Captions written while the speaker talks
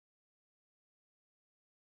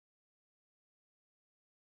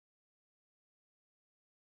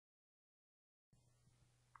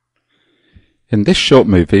In this short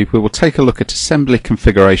movie we will take a look at assembly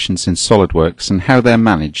configurations in Solidworks and how they're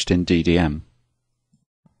managed in DDM.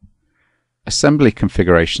 Assembly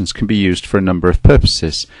configurations can be used for a number of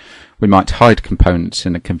purposes. We might hide components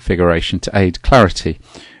in a configuration to aid clarity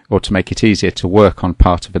or to make it easier to work on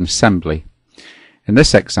part of an assembly. In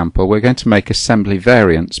this example we're going to make assembly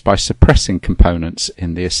variants by suppressing components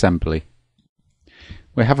in the assembly.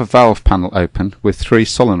 We have a valve panel open with 3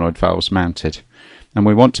 solenoid valves mounted, and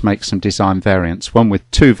we want to make some design variants, one with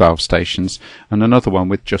 2 valve stations and another one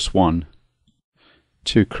with just 1.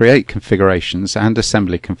 To create configurations and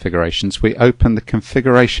assembly configurations, we open the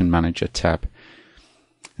Configuration Manager tab.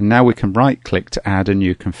 And now we can right-click to add a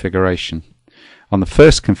new configuration. On the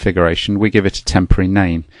first configuration we give it a temporary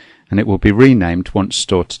name, and it will be renamed once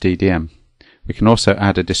stored to DDM. We can also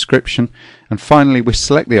add a description, and finally we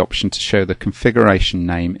select the option to show the configuration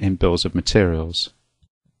name in bills of materials.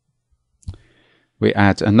 We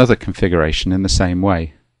add another configuration in the same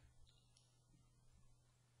way.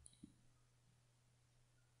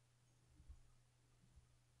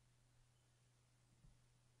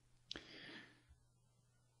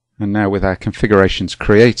 And now with our configurations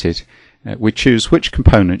created, we choose which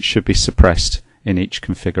components should be suppressed in each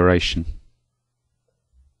configuration.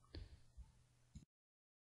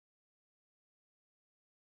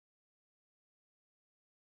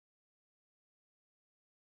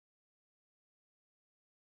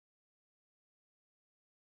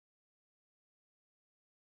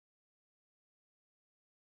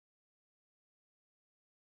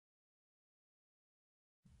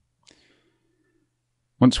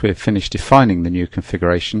 Once we have finished defining the new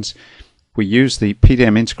configurations, we use the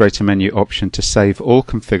PDM Integrator menu option to save all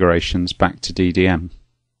configurations back to DDM.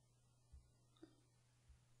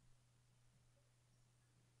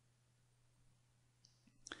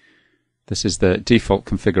 This is the default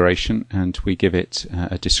configuration, and we give it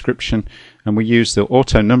a description, and we use the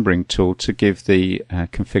auto numbering tool to give the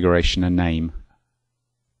configuration a name.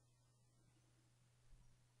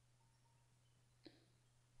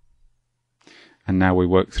 And now we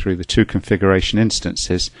work through the 2 configuration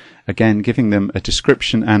instances, again giving them a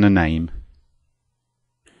description and a name.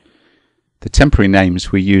 The temporary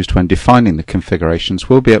names we used when defining the configurations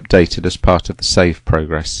will be updated as part of the save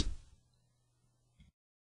progress.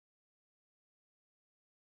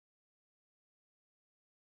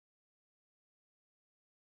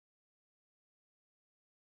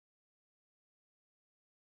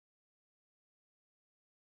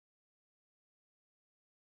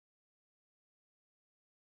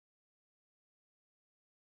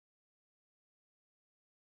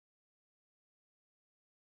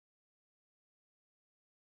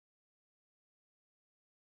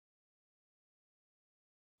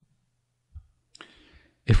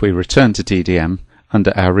 If we return to DDM,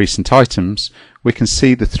 under our recent items, we can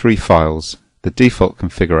see the 3 files, the default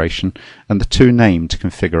configuration and the 2 named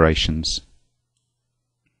configurations.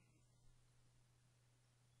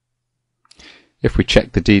 If we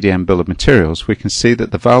check the DDM bill of materials, we can see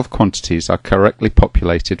that the valve quantities are correctly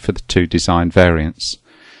populated for the 2 design variants.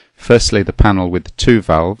 Firstly, the panel with the 2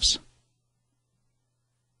 valves,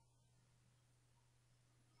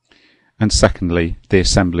 and secondly, the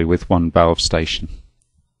assembly with 1 valve station.